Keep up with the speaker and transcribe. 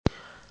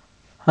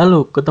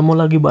Halo, ketemu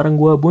lagi bareng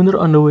gua Bunder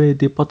on the way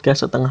di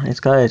podcast setengah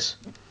SKS.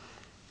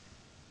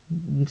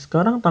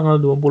 Sekarang tanggal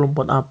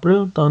 24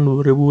 April tahun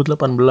 2018.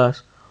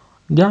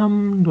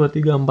 Jam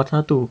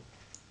 23.41.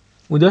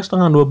 Udah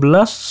setengah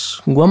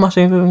 12, gua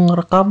masih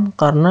ngerekam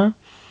karena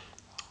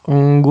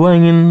gua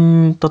ingin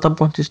tetap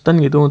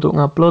konsisten gitu untuk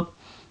ngupload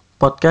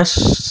podcast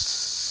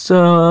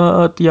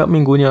setiap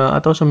minggunya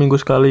atau seminggu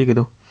sekali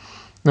gitu.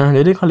 Nah,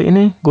 jadi kali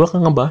ini gua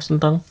akan ngebahas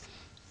tentang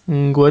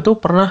gue itu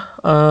pernah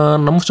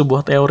nemu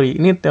sebuah teori.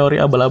 Ini teori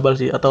abal-abal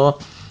sih, atau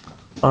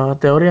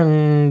teori yang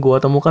gue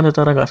temukan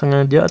secara gak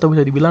sengaja, atau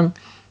bisa dibilang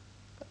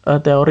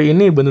teori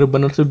ini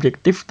benar-benar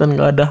subjektif dan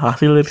gak ada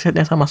hasil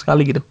risetnya sama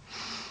sekali gitu.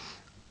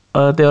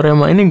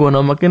 Teorema ini gue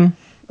namakin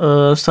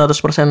 100%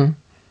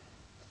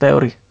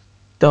 teori.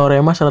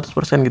 Teorema 100%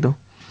 gitu.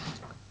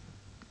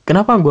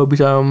 Kenapa gue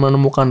bisa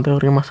menemukan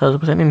teorema 100%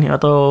 ini,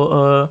 atau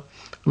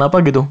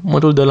kenapa gitu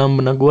muncul dalam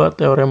benak gue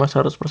teorema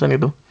 100%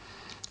 itu?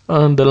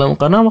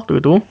 Karena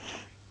waktu itu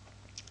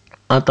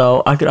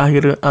atau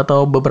akhir-akhir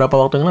atau beberapa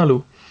waktu yang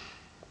lalu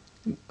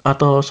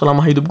atau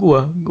selama hidup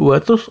gue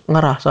tuh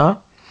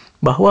ngerasa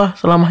bahwa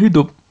selama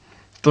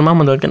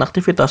menjalankan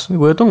aktivitas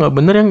gue tuh nggak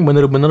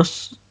bener-bener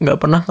nggak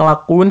pernah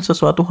ngelakuin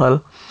sesuatu hal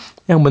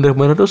yang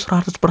bener-bener tuh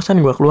 100%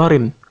 gue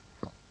keluarin.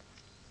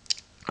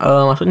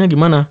 Maksudnya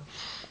gimana?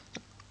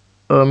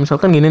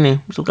 Misalkan gini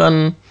nih,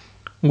 misalkan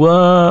gue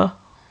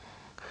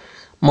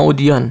mau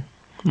ujian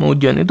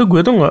itu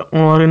gue tuh nggak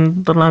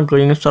ngeluarin tenaga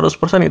yang 100%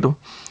 itu.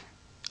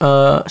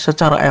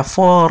 Secara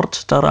effort,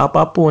 secara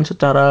apapun,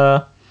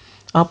 secara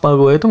apa,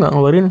 gue itu nggak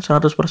ngeluarin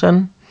 100%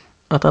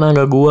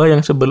 tenaga gue yang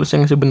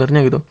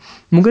sebenarnya gitu.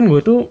 Mungkin gue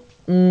tuh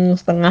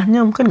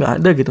setengahnya mungkin nggak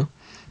ada gitu.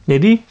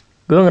 Jadi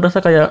gue ngerasa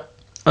kayak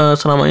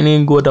selama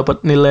ini gue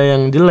dapat nilai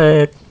yang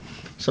jelek,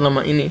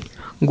 selama ini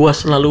gue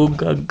selalu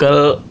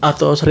gagal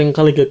atau sering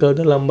kali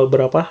gagal dalam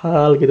beberapa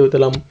hal gitu,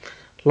 dalam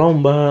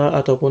lomba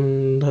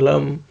ataupun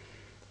dalam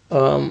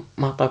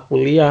mata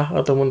kuliah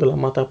ataupun dalam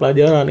mata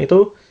pelajaran.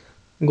 Itu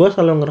gue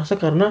selalu ngerasa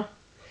karena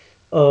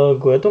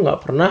gue tuh nggak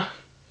pernah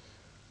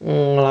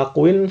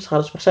ngelakuin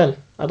 100%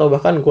 atau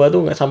bahkan gue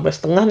tuh nggak sampai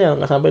setengahnya,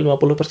 nggak sampai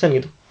 50%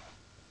 gitu.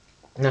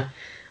 Nah,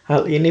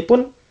 hal ini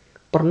pun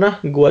pernah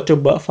gue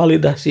coba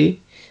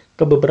validasi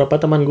ke beberapa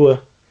teman gue.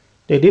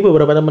 Jadi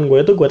beberapa teman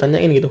gue itu gue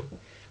tanyain gitu,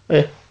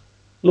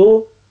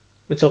 lu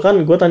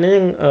misalkan gue tanya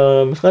yang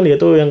misalkan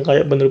dia tuh yang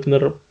kayak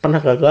bener-bener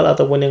pernah gagal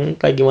ataupun yang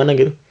kayak gimana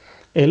gitu,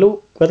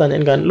 lu gue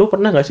tanyain kan, lu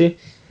pernah gak sih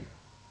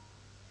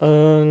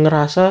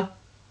ngerasa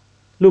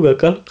lu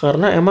gagal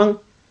karena emang,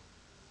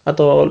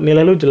 atau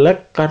nilai lu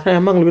jelek karena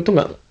emang lu itu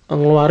nggak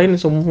ngeluarin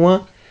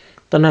semua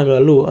tenaga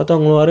lu atau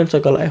ngeluarin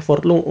segala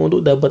effort lu untuk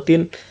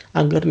dapetin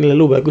agar nilai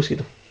lu bagus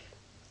gitu.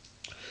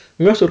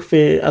 Gue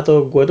survei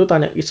atau gue tuh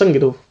tanya iseng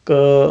gitu ke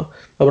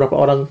beberapa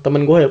orang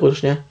temen gue ya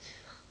khususnya,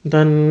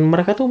 dan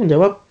mereka tuh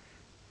menjawab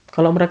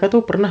kalau mereka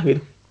tuh pernah gitu,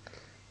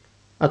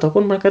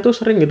 ataupun mereka tuh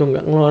sering gitu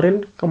nggak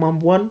ngeluarin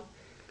kemampuan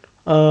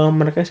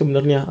mereka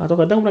sebenarnya, atau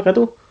kadang mereka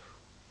tuh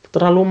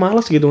terlalu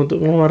malas gitu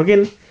untuk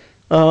ngeluarin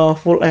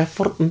full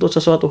effort untuk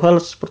sesuatu hal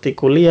seperti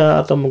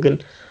kuliah atau mungkin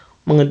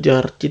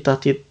mengejar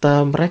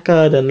cita-cita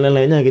mereka dan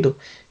lain-lainnya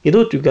gitu.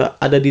 Itu juga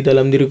ada di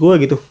dalam diri gue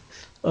gitu.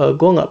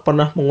 Gue nggak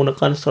pernah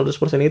menggunakan 100%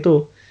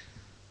 itu,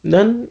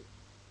 dan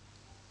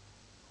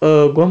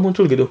gue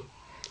muncul gitu,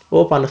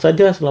 oh pantas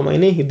saja selama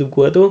ini hidup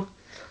gue tuh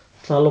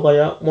selalu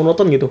kayak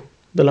monoton gitu,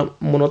 dalam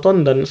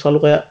monoton, dan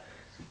selalu kayak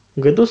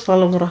gue tuh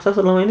selalu ngerasa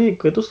selama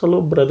ini gue tuh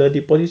selalu berada di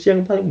posisi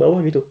yang paling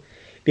bawah gitu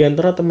di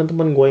antara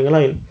teman-teman gue yang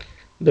lain,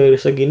 dari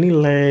segi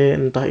nilai,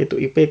 entah itu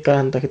IPK,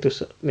 entah itu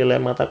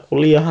nilai mata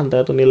kuliah,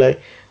 entah itu nilai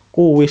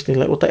kuis,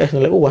 nilai UTS,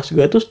 nilai UAS.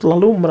 Gue tuh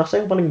selalu merasa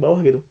yang paling bawah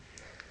gitu.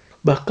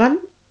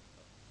 Bahkan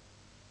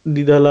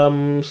di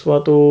dalam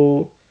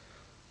suatu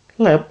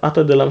lab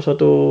atau dalam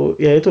suatu,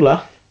 ya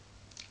itulah,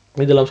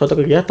 di dalam suatu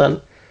kegiatan,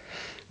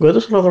 gue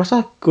tuh selalu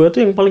ngerasa gue tuh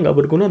yang paling gak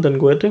berguna dan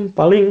gue tuh yang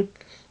paling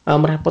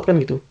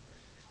merepotkan gitu.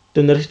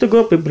 Dan dari situ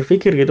gue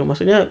berpikir gitu,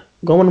 maksudnya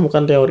gue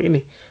menemukan teori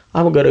ini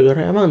apa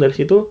gara-gara emang dari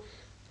situ,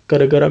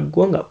 gara-gara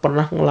gue nggak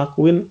pernah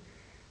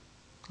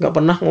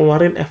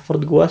ngeluarin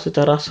effort gue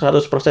secara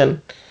 100%,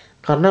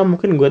 karena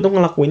mungkin gue tuh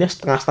ngelakuinnya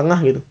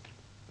setengah-setengah gitu,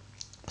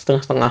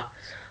 setengah-setengah.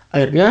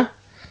 Akhirnya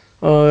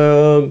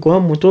gue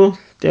muncul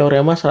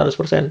teorema 100%.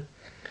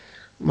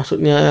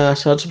 Maksudnya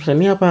 100%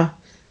 ini apa?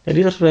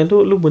 Jadi 100%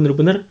 itu lu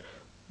bener-bener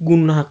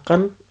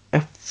gunakan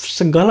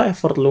segala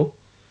effort lu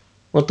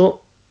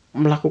untuk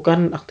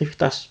melakukan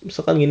aktivitas.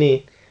 Misalkan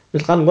gini,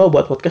 misalkan gue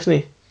buat podcast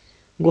nih,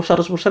 gue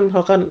 100%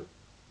 misalkan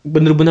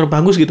bener-bener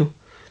bagus gitu,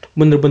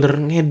 bener-bener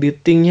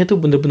ngeditingnya tuh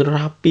bener-bener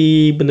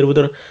rapi,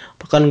 bener-bener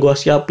bahkan gue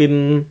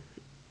siapin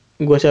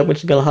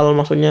segala hal,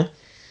 maksudnya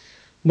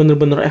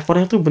bener-bener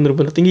effortnya tuh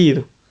bener-bener tinggi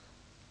gitu.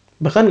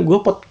 Bahkan gue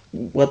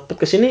buat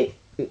podcast ini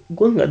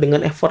gue nggak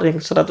dengan effort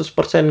yang 100%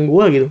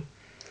 gue gitu,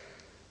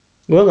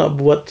 gue nggak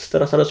buat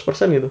secara 100%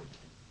 gitu.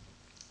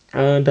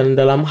 Dan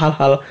dalam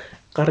hal-hal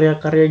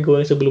karya-karya gue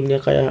yang sebelumnya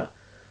kayak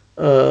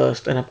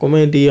stand up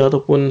comedy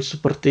ataupun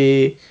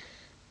seperti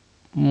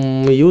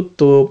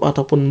YouTube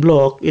ataupun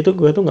blog, itu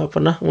gue tuh nggak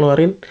pernah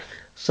ngeluarin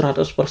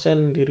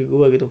 100% diri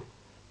gue gitu.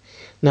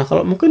 Nah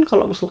kalau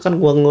misalkan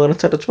gue ngeluarin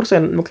 100%,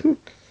 mungkin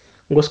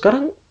gue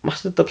sekarang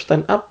masih tetap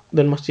stand up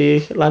dan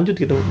masih lanjut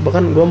gitu,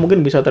 bahkan gue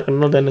mungkin bisa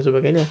terkenal dan lain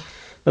sebagainya.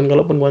 Dan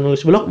kalaupun gue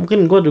nulis blog,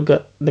 mungkin gue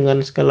juga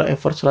dengan segala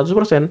effort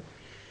 100%,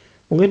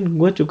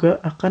 mungkin gue juga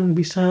akan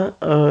bisa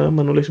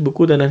menulis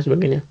buku dan lain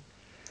sebagainya.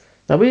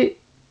 Tapi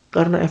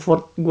karena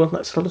effort gue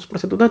nggak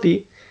 100% itu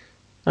tadi,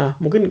 nah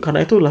mungkin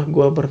karena itulah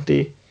gue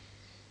berhenti,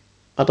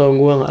 atau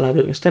gue nggak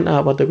lanjut stand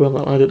up, atau gue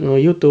nggak lanjut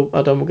nge-YouTube,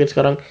 atau mungkin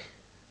sekarang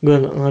gue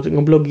nggak lanjut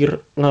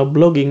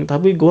nge-blogging,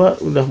 tapi gue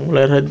udah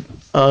mulai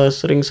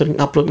sering-sering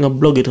upload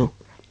nge-blog gitu.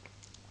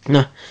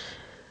 Nah,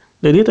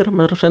 jadi terus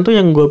itu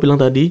yang gue bilang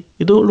tadi,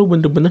 itu lu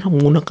bener-bener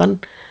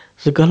menggunakan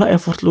segala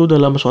effort lu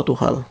dalam suatu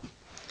hal.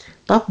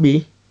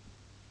 Tapi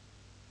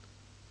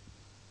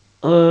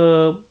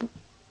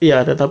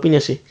ya ada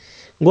tapinya sih.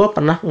 Gue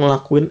pernah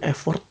ngelakuin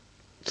effort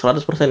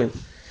 100% gitu.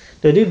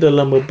 Jadi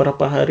dalam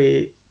beberapa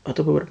hari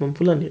atau beberapa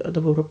bulan ya,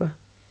 atau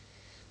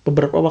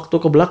beberapa waktu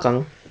ke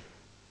belakang,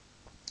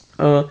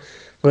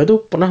 gue itu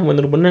pernah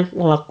bener-bener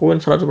ngelakuin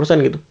 100%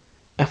 gitu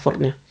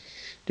effortnya.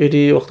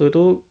 Jadi waktu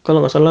itu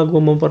kalau nggak salah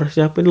gue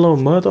mempersiapin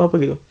lomba atau apa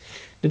gitu.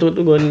 Itu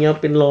tuh gue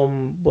nyiapin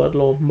buat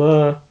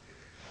lomba.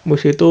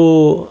 Habis itu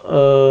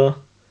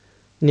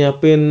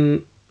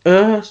nyiapin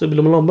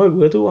sebelum lomba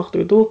gue tuh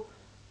waktu itu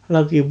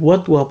lagi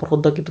buat 2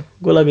 produk gitu.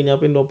 Gue lagi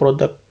nyiapin 2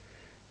 produk,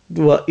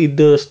 2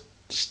 ide,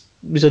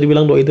 bisa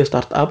dibilang 2 ide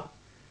startup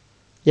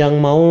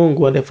yang mau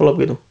gue develop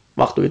gitu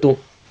waktu itu.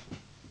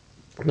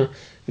 Nah,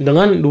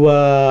 dengan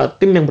 2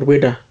 tim yang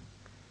berbeda.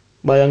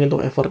 Bayangin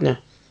tuh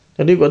effortnya.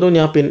 Jadi gue tuh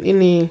nyiapin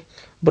ini,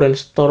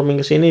 brainstorming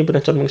ke sini,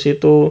 brainstorming ke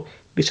situ,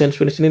 desain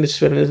sini,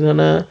 desain di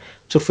sana,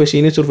 survei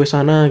sini, survei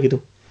sana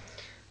gitu.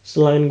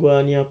 Selain gue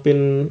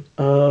nyiapin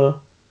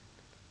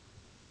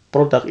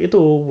produk itu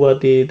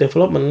buat di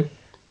development,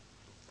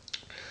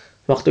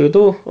 waktu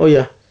itu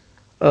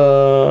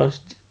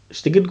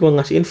sedikit gue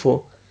ngasih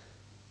info.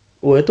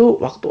 Gue itu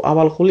waktu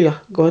awal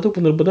kuliah, gue itu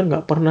bener-bener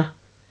nggak pernah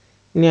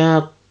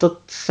nyatet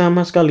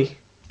sama sekali.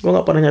 Gue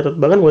nggak pernah nyatet,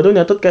 bahkan gue tuh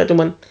nyatet kayak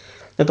cuman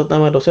nyatet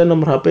nama dosen,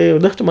 nomor HP,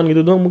 udah cuman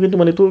gitu doang, mungkin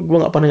cuman itu, gue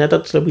nggak pernah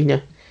nyatet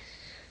selebihnya.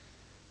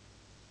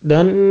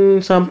 Dan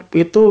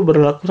itu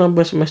berlaku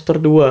sampai semester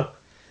 2.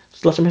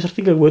 Setelah semester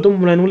 3 gue tuh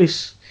mulai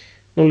nulis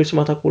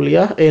mata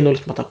kuliah,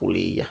 nulis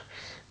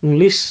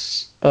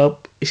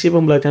isi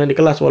pembelajaran di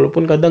kelas,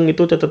 walaupun kadang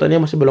itu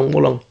catatannya masih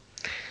bolong-bolong.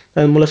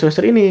 Dan mulai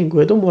semester ini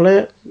gue tuh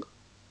mulai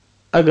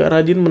agak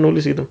rajin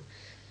menulis gitu,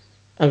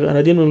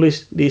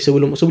 di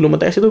sebelum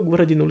UTS itu gue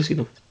rajin nulis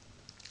gitu.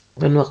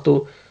 Dan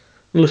waktu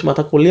nulis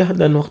mata kuliah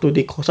dan waktu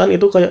di kosan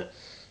itu kayak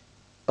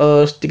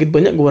sedikit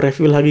banyak gue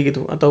review lagi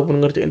gitu, ataupun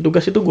ngerjain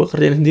tugas itu gue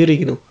kerjain sendiri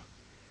gitu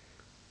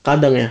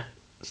kadang ya,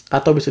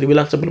 atau bisa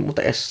dibilang sebelum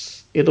UTS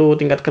itu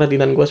tingkat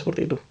kerajinan gue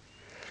seperti itu.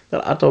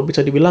 Atau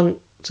bisa dibilang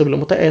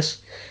sebelum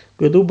UTS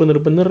gue tuh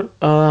bener-bener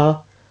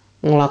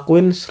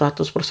ngelakuin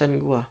 100%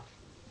 gue.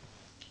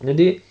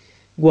 Jadi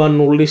gue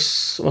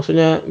nulis,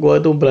 maksudnya gue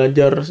tuh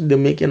belajar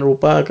sedemikian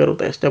rupa agar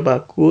UTS-nya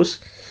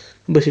bagus.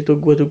 Habis itu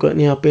gue juga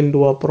nyiapin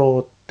 2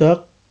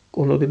 produk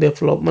untuk di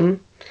development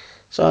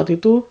saat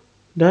itu.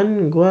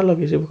 Dan gue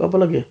lagi sibuk apa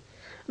lagi ya,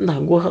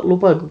 entah gue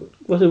lupa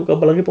gue sibuk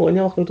apa lagi.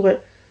 Pokoknya waktu itu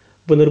kayak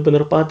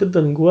bener-bener padat,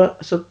 dan gue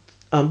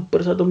hampir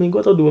 1 minggu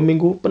atau 2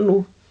 minggu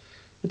penuh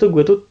itu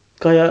gue tuh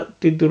kayak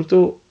tidur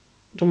tuh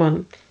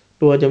cuman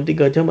 2 jam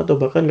 3 jam,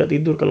 atau bahkan nggak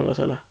tidur kalau nggak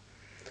salah.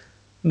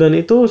 Dan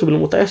itu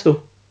sebelum UTS tuh.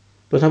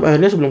 Dan sampai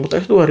akhirnya sebelum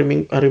UTS tuh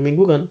hari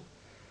Minggu kan.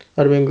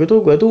 Hari Minggu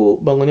tuh gue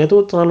tuh bangunnya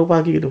tuh terlalu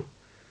pagi gitu.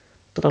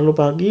 Terlalu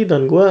pagi,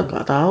 dan gue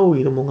nggak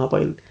tahu gitu mau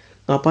ngapain.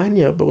 Ngapain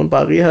ya bangun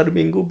pagi hari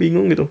Minggu,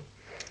 bingung gitu.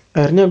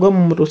 Akhirnya gue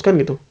memutuskan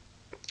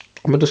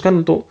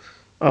untuk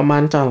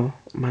mancal.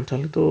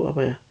 Mancal itu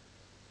apa ya?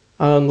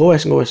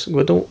 Ngowes.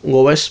 Gue tuh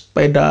ngowes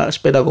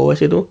sepeda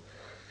gowes itu.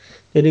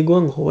 Jadi gue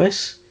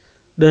ngowes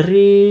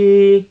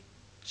dari,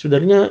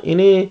 sebenarnya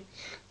ini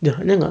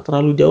jaraknya nggak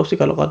terlalu jauh sih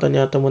kalau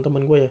katanya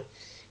teman-teman gue ya.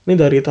 Ini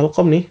dari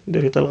Telkom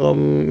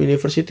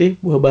University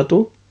Buah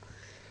Batu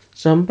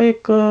sampai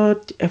ke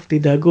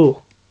FD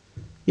Dago.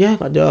 Ya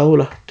nggak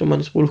jauh lah, cuman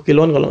 10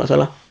 kiloan kalau nggak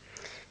salah.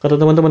 Kata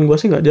teman-teman gue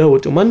sih nggak jauh,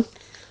 cuman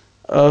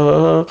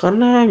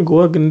karena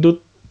gue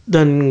gendut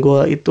dan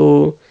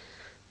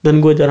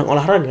gue jarang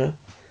olahraga.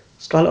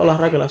 Sekali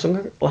olahraga langsung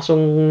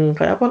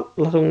kayak apa?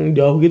 Langsung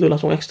jauh gitu,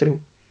 langsung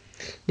ekstrim.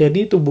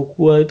 Jadi tubuh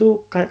gue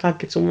itu kayak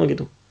kaget semua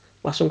gitu,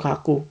 langsung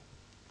kaku.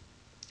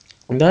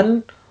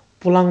 Dan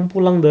pulang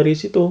dari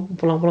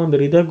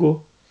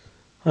Dago,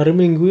 hari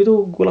Minggu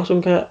itu gue langsung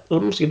kayak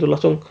lemes gitu,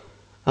 langsung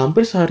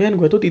hampir seharian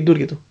gue tuh tidur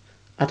gitu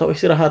atau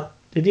istirahat.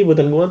 Jadi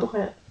badan gue tuh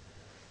kayak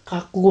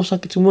kaku,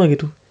 sakit semua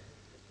gitu.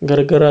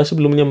 Gara-gara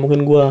sebelumnya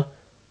mungkin gue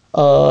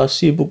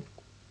sibuk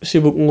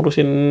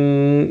ngurusin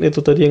itu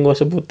tadi yang gue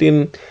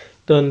sebutin,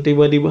 dan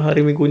tiba-tiba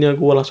hari Minggunya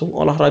gue langsung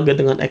olahraga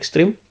dengan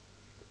ekstrim.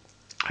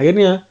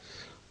 Akhirnya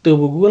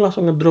tubuh gue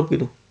langsung ngedrop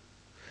gitu,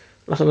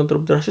 langsung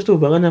ngedrop drastis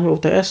tuh. Bahkan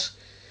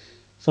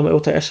sampai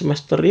UTS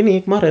semester ini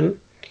kemarin,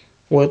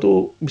 gue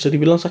tuh bisa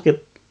dibilang sakit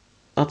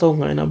atau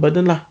nggak enak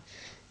badan lah,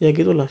 ya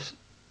gitulah.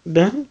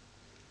 Dan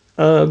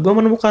gue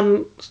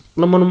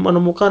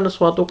menemukan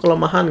suatu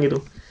kelemahan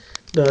gitu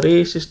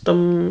dari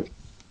sistem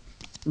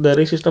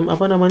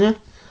apa namanya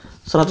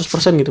 100%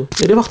 gitu.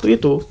 Jadi waktu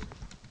itu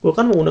gue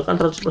kan menggunakan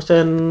 100%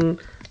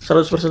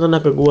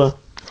 tenaga gue,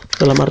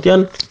 dalam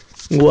artian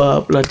gue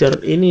belajar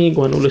ini,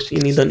 gue nulis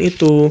ini dan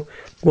itu,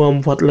 gue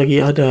buat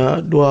lagi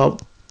ada dua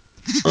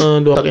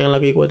yang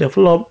lagi gue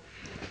develop.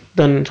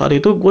 Dan saat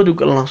itu gue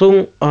juga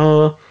langsung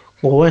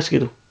gowes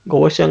gitu,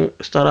 gowes yang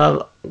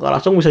secara gak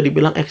langsung bisa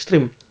dibilang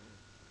ekstrim.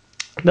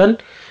 Dan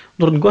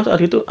menurut gue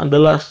saat itu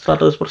adalah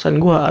 100%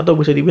 gue, atau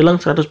bisa dibilang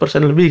 100%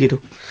 lebih gitu.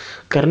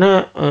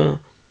 Karena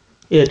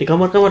ya di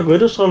kamar-kamar gue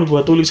itu selalu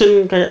gue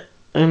tulisin kayak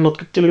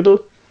note kecil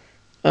gitu,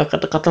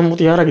 kata-kata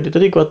mutiara gitu.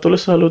 Jadi gue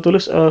selalu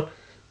tulis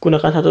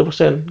gunakan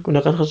 100%,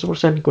 gunakan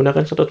 100%,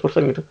 gunakan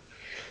 100% gitu.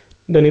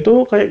 Dan itu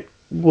kayak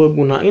gue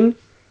gunain,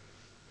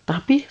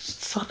 tapi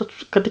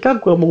ketika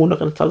gue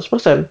menggunakan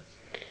 100%,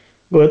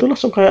 gue itu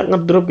langsung kayak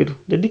ngedrop gitu.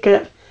 Jadi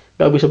kayak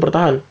gak bisa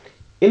bertahan.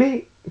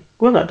 Ini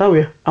gue nggak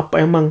tahu ya, apa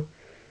emang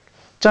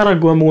cara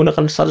gue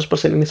menggunakan 100%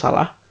 ini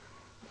salah,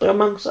 atau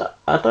emang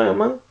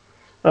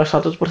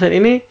 100%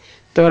 ini,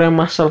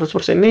 teorema 100%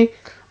 ini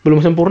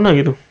belum sempurna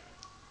gitu.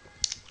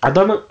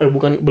 Atau emang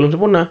bukan belum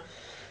sempurna,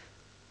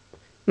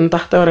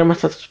 entah teorema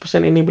 100%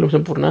 ini belum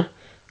sempurna,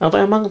 atau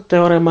emang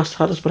teorema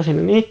 100%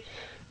 ini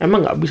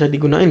emang nggak bisa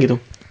digunain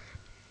gitu.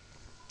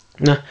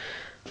 Nah,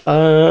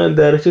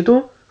 dari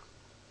situ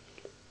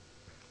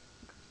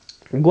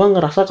gue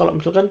ngerasa kalau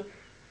misalkan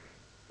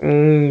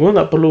gue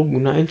nggak perlu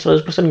gunain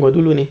 100% gue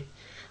dulu nih.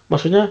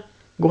 Maksudnya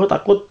gue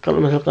takut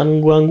kalau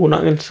misalkan gue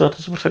gunain 100%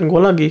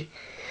 gue lagi,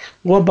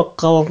 gue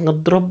bakal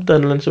ngedrop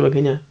dan lain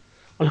sebagainya.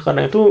 Oleh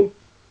karena itu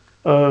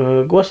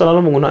gue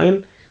selalu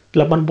menggunakan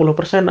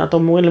 80% atau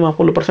mungkin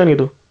 50%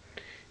 gitu.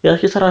 Ya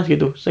kisaran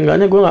gitu.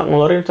 Seenggaknya gue nggak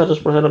ngeluarin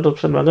 100%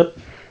 banget,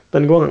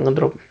 dan gue nggak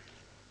ngedrop.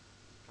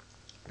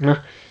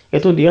 Nah,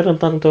 itu dia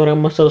tentang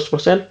teorema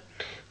 100%,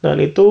 dan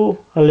itu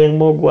hal yang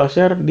mau gue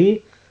share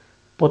di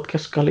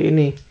podcast kali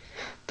ini.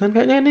 Dan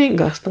kayaknya ini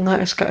nggak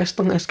setengah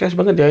SKS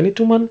banget ya. Ini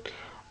cuman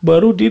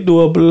baru di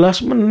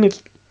 12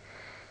 menit.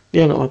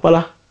 Ya nggak apa-apa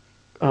lah.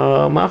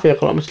 Maaf ya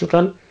kalau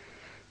misalkan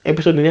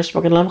episodenya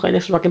semakin lama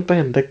kayaknya semakin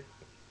pendek.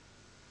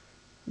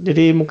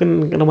 Jadi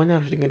mungkin namanya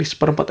harus dengerin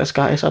seperempat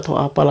SKS atau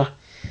apalah.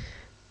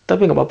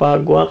 Tapi nggak apa-apa,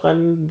 gue akan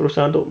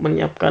berusaha untuk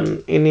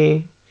menyiapkan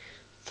ini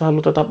selalu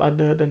tetap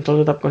ada dan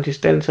selalu tetap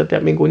konsisten setiap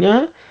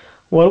minggunya,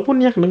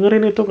 walaupun yang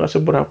dengerin itu nggak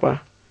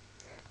seberapa.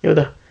 Ya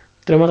udah,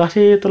 terima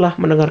kasih telah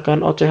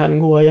mendengarkan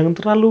ocehan gue yang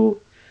terlalu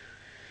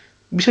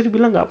bisa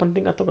dibilang nggak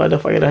penting atau nggak ada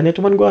faedahnya.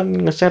 Cuman gue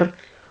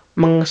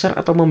meng-share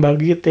atau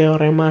membagi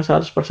teorema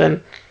 100%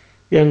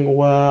 yang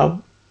gue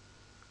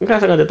nggak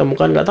sengaja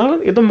temukan. Nggak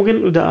tahu itu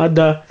mungkin udah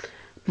ada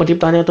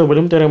penciptanya atau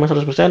belum teorema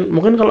 100%.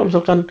 Mungkin kalau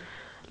misalkan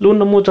lu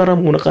nemu cara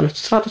menggunakan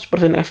 100%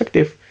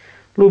 efektif,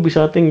 lu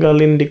bisa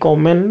tinggalin di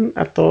komen,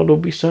 atau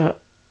lu bisa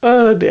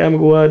DM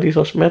gua di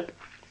sosmed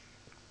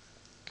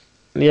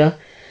ya.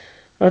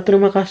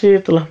 Terima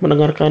kasih telah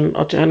mendengarkan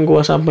ocehan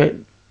gua sampai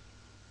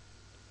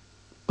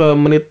ke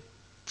menit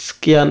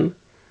sekian.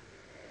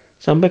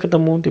 Sampai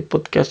ketemu di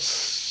podcast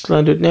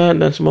selanjutnya,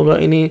 dan semoga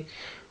ini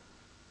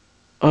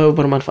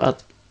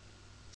bermanfaat.